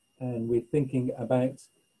and we're thinking about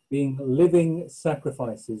being living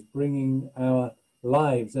sacrifices, bringing our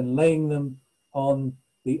lives and laying them on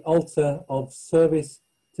the altar of service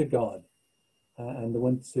to God. And I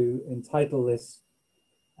want to entitle this,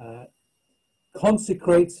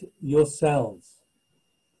 Consecrate Yourselves.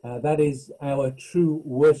 That is our true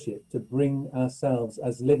worship, to bring ourselves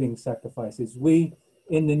as living sacrifices. We,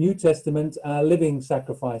 in the New Testament, are living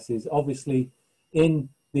sacrifices. Obviously, in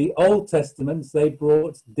the Old Testament, they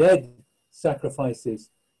brought dead sacrifices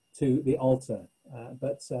to the altar.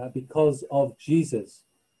 But because of Jesus,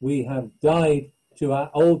 we have died to our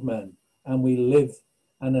old man, and we live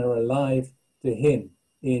and are alive to him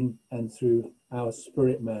in and through our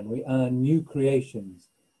spirit man. We are new creations,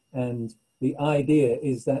 and the idea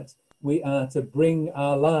is that we are to bring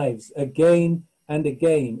our lives again and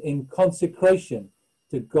again in consecration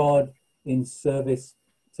to God, in service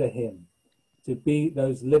to him, to be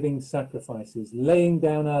those living sacrifices, laying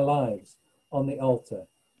down our lives on the altar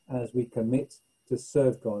as we commit to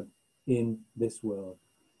serve God in this world.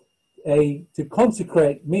 To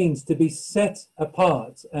consecrate means to be set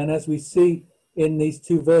apart, and as we see in these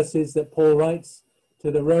two verses that Paul writes to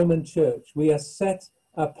the Roman church, we are set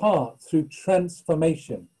apart through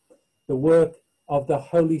transformation, the work of the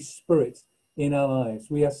Holy Spirit in our lives.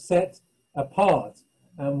 We are set apart,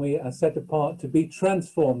 and we are set apart to be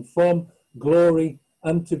transformed from glory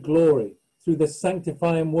unto glory through the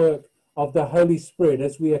sanctifying work of the Holy Spirit,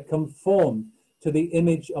 as we are conformed to the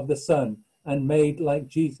image of the Son and made like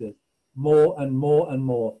Jesus more and more and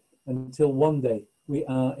more, until one day we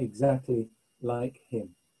are exactly like him.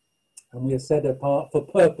 And we are set apart for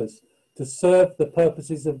purpose, to serve the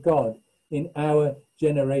purposes of God in our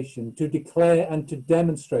generation, to declare and to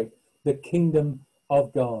demonstrate the kingdom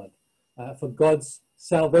of God, for God's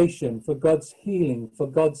salvation, for God's healing, for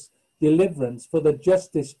God's deliverance, for the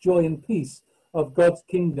justice, joy and peace of God's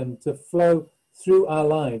kingdom to flow through our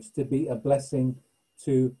lives, to be a blessing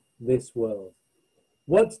to this world.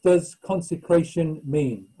 What does consecration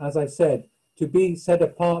mean? As I said, to be set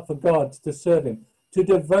apart for God, to serve him, to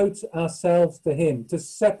devote ourselves to him, to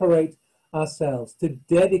separate ourselves, to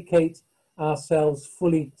dedicate ourselves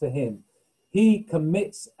fully to him. He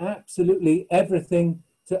commits absolutely everything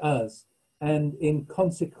to us, and in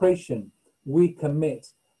consecration we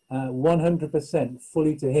commit 100%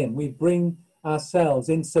 fully to him. We bring ourselves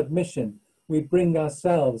in submission, we bring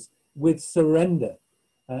ourselves with surrender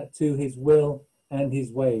to his will and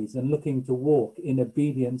his ways, and looking to walk in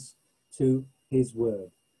obedience to his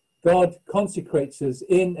word. God consecrates us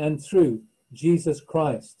in and through Jesus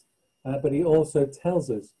Christ, but he also tells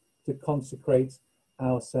us to consecrate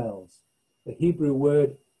ourselves. The Hebrew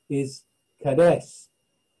word is kadesh,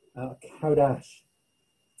 kaudash.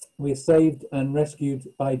 We are saved and rescued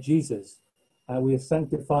by Jesus. We are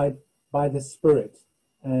sanctified by the Spirit.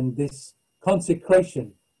 And this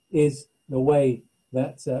consecration is the way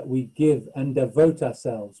that we give and devote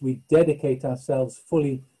ourselves. We dedicate ourselves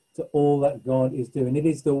fully to all that God is doing. It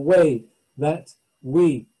is the way that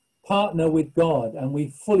we partner with God and we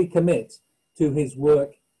fully commit to his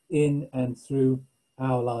work in and through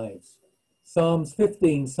our lives. Psalms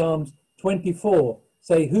 15, Psalms 24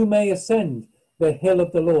 say, "Who may ascend the hill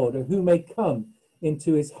of the Lord, or who may come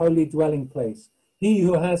into his holy dwelling place? He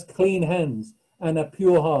who has clean hands and a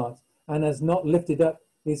pure heart, and has not lifted up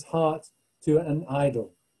his heart to an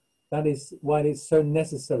idol." That is why it is so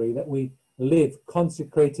necessary that we live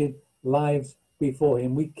consecrated lives before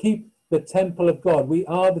him. We keep the temple of God. We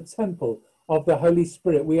are the temple of the Holy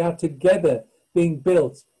Spirit. We are together being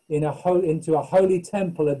built into a holy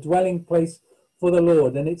temple, a dwelling place for the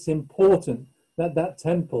Lord. And it's important that that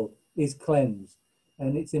temple is cleansed.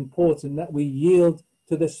 And it's important that we yield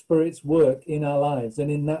to the Spirit's work in our lives, and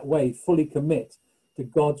in that way fully commit to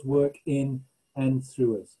God's work in and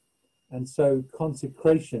through us. And so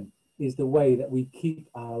consecration is the way that we keep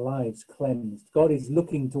our lives cleansed. God is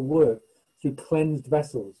looking to work through cleansed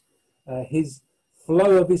vessels. His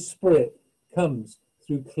flow of his Spirit comes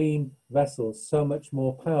through clean vessels so much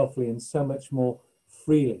more powerfully and so much more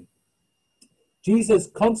freely. Jesus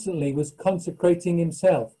constantly was consecrating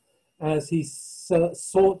himself as he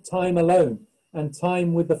sought time alone and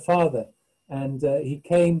time with the Father. And he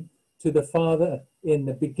came to the Father in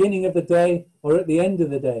the beginning of the day or at the end of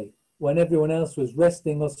the day, when everyone else was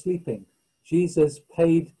resting or sleeping. Jesus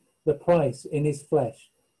paid the price in his flesh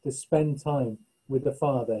to spend time with the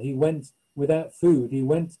Father. He went without food, he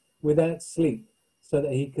went without sleep, so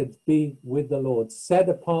that he could be with the Lord, set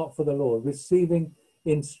apart for the Lord, receiving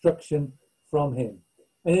instruction from him.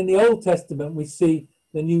 And in the Old Testament, we see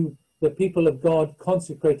the people of God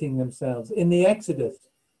consecrating themselves. In the Exodus,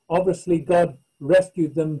 obviously God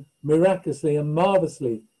rescued them miraculously and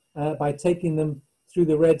marvelously by taking them through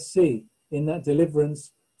the Red Sea in that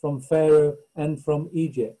deliverance from Pharaoh and from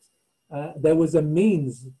Egypt. There was a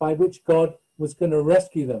means by which God was going to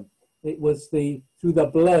rescue them. It was through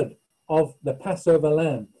the blood of the Passover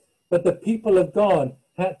lamb. But the people of God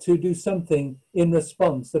had to do something in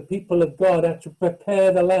response. The people of God had to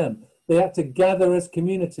prepare the lamb. They had to gather as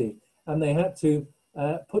community, and they had to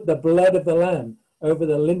put the blood of the lamb over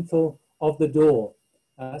the lintel of the door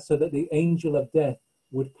so that the angel of death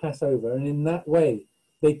would pass over. And in that way,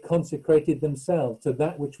 they consecrated themselves to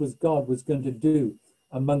that which God was going to do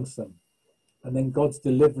amongst them. And then God's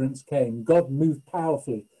deliverance came. God moved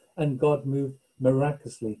powerfully and God moved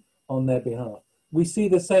miraculously on their behalf. We see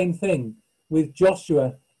the same thing with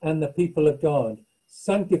Joshua and the people of God.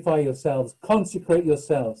 Sanctify yourselves, consecrate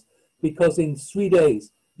yourselves, because in 3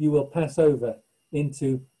 days you will pass over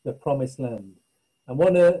into the promised land. And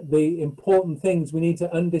one of the important things we need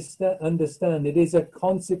to understand, it is a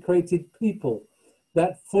consecrated people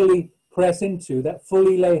that fully press into, that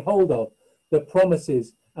fully lay hold of the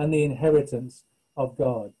promises and the inheritance of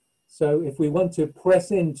God. So if we want to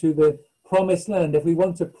press into the promised land, if we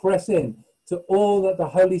want to press in to all that the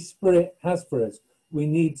Holy Spirit has for us, we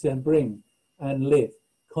need to bring and live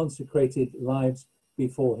consecrated lives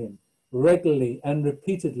before him, regularly and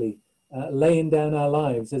repeatedly laying down our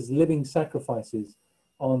lives as living sacrifices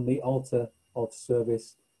on the altar of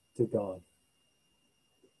service to God.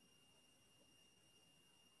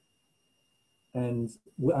 And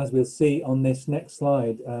as we'll see on this next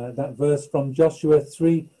slide, that verse from Joshua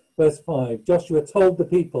 3, verse 5, Joshua told the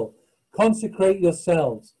people, consecrate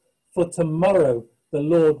yourselves, for tomorrow the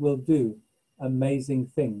Lord will do amazing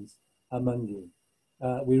things among you.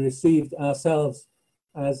 We received ourselves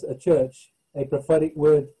as a church a prophetic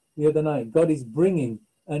word the other night. God is bringing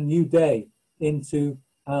a new day into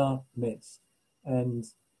our midst. And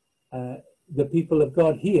the people of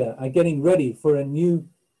God here are getting ready for a new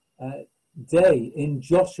day in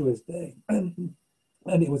Joshua's day. And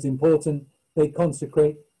it was important they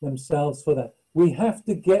consecrate themselves for that. We have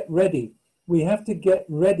to get ready. We have to get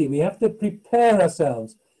ready. We have to prepare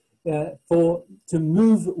ourselves to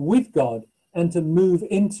move with God and to move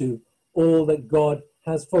into all that God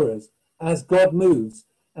has for us. As God moves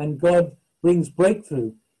and God brings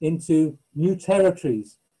breakthrough into new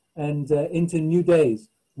territories and into new days,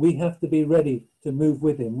 we have to be ready to move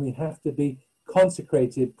with him. We have to be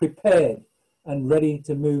consecrated, prepared, and ready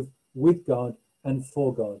to move with God and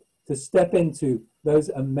for God, to step into those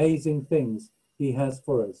amazing things he has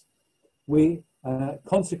for us. We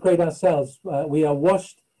consecrate ourselves. We are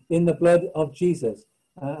washed in the blood of Jesus,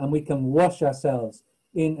 and we can wash ourselves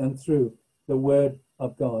in and through the word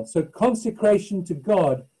of God. So consecration to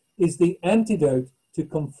God is the antidote to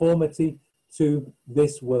conformity to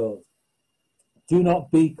this world. Do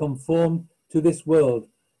not be conformed to this world,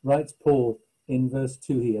 writes Paul in verse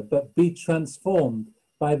 2 here, but be transformed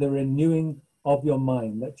by the renewing of your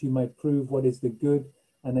mind, that you may prove what is the good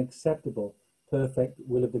and acceptable, perfect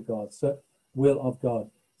will of God.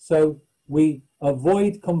 So we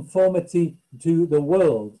avoid conformity to the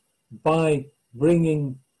world by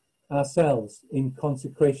bringing ourselves in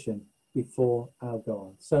consecration before our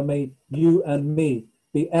God. So may you and me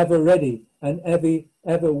be ever ready and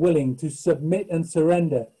ever willing to submit and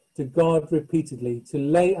surrender to God repeatedly, to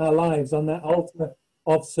lay our lives on that altar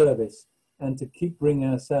of service, and to keep bringing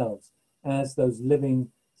ourselves as those living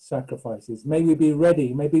sacrifices. May we be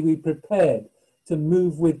ready, may we be prepared to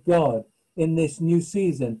move with God in this new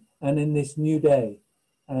season and in this new day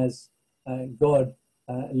as God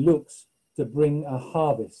looks to bring a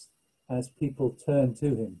harvest as people turn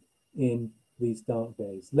to him in these dark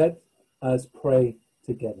days. Let us pray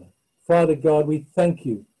together. Father God, we thank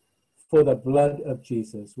you for the blood of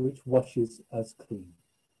Jesus, which washes us clean.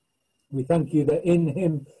 We thank you that in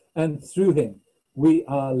him and through him we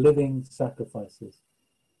are living sacrifices.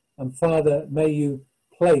 And Father, may you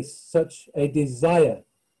place such a desire,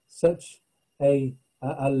 such a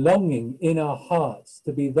longing in our hearts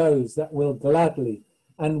to be those that will gladly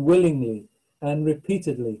and willingly and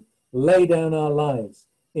repeatedly lay down our lives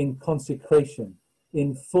in consecration,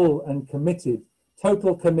 in full and committed,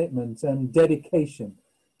 total commitment and dedication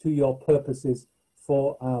to your purposes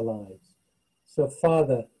for our lives. So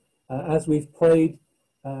Father, as we've prayed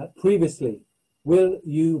previously, will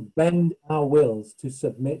you bend our wills to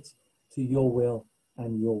submit to your will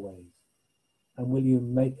and your ways? And will you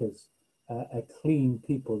make us a clean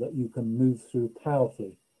people that you can move through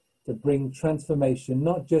powerfully to bring transformation,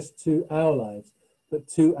 not just to our lives, but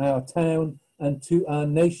to our town and to our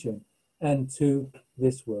nation and to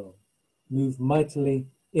this world. Move mightily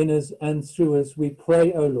in us and through us, we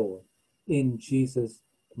pray, O Lord, in Jesus'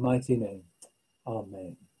 mighty name.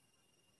 Amen.